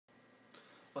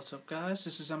What's up guys,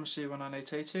 this is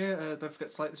MC1988 here. Don't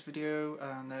forget to like this video,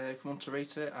 and if you want to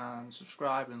rate it and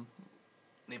subscribe and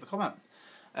leave a comment.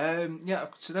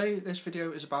 Today this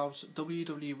video is about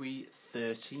WWE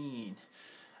 13.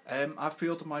 I've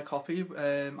pre-ordered my copy.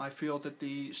 I pre-ordered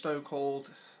the Stone Cold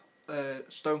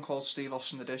Steve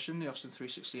Austin edition, the Austin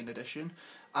 316 edition,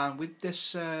 and with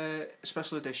this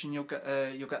special edition you'll get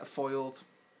a foiled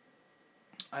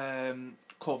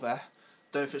cover.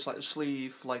 Don't know if it's like the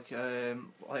sleeve, like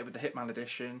with the Hitman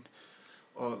edition,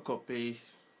 or it could be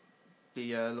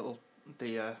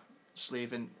the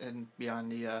sleeve in behind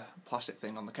the plastic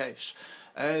thing on the case.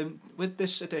 With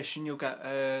this edition, you'll get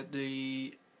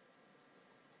the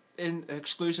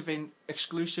exclusive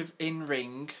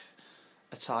in-ring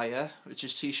attire, which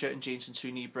is t-shirt and jeans and 2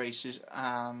 knee braces,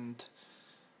 and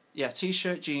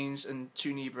t-shirt, jeans and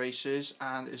 2 knee braces,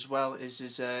 and as well as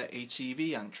his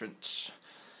ATV entrance.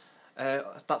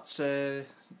 You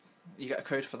get a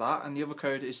code for that, and the other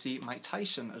code is the Mike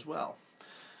Tyson as well.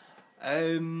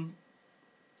 I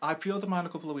pre-ordered mine a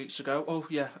couple of weeks ago. Oh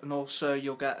yeah, and also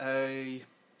you'll get a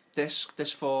disc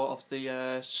 4 of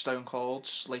the Stone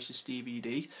Cold's latest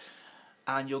DVD,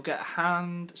 and you'll get a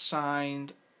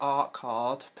hand-signed art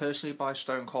card personally by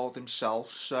Stone Cold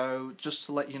himself. So just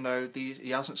to let you know, he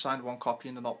hasn't signed one copy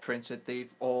and they're not printed.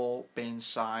 They've all been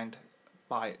signed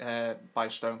by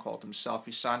Stone Cold himself.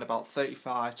 He signed about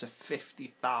 35 to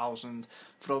 50,000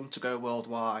 for them to go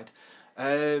worldwide.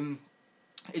 In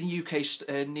the UK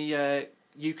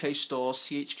stores,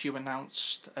 THQ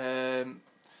announced. I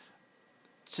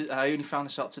only found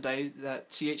this out today that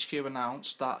THQ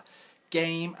announced that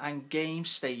Game and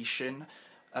gamestaion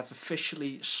have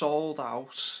officially sold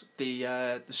out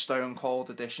the Stone Cold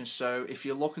edition. So if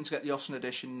you're looking to get the Austin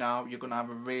edition now, you're going to have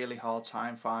a really hard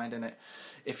time finding it.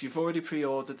 If you've already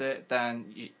pre-ordered it,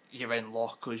 then you're in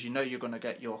luck, because you know you're going to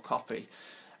get your copy.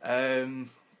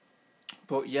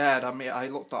 But yeah, I mean, I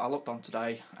looked on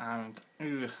today, and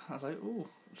I was like, ooh,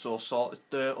 it's all sold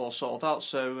out.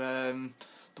 So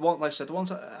the ones that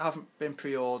haven't been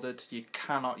pre-ordered, you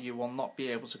will not be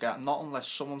able to get, not unless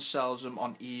someone sells them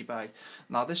on eBay.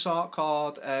 Now this art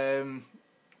card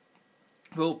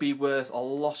will be worth a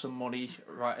lot of money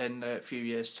right in a few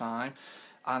years' time,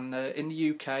 and in the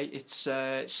UK it's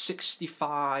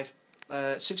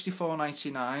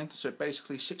 $64.99, so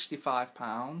basically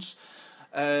 £65.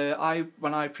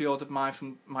 When I pre-ordered mine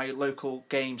from my local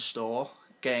game store,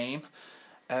 I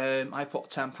put a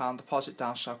 £10 deposit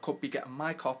down, so I could be getting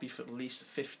my copy for at least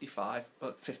 55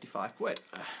 quid.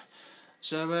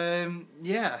 So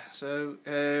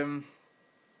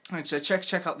so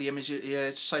check out the images.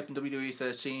 Just type in WWE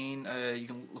 13. You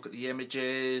can look at the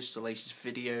images, the latest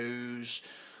videos,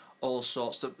 all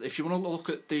sorts of. If you want to look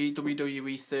at the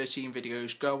WWE 13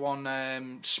 videos, go on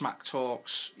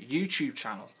Smacktalks YouTube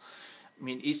channel. I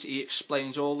mean, he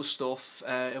explains all the stuff.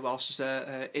 Who else is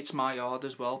there? It's My Yard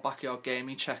as well, Backyard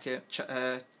Gaming. Check his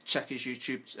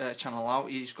YouTube channel out.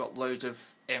 He's got loads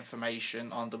of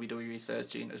information on WWE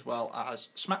 13 as well as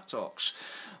Smacktalks.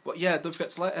 But yeah, don't forget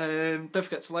to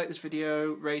like this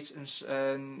video, rate and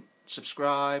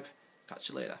subscribe. Catch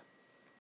you later.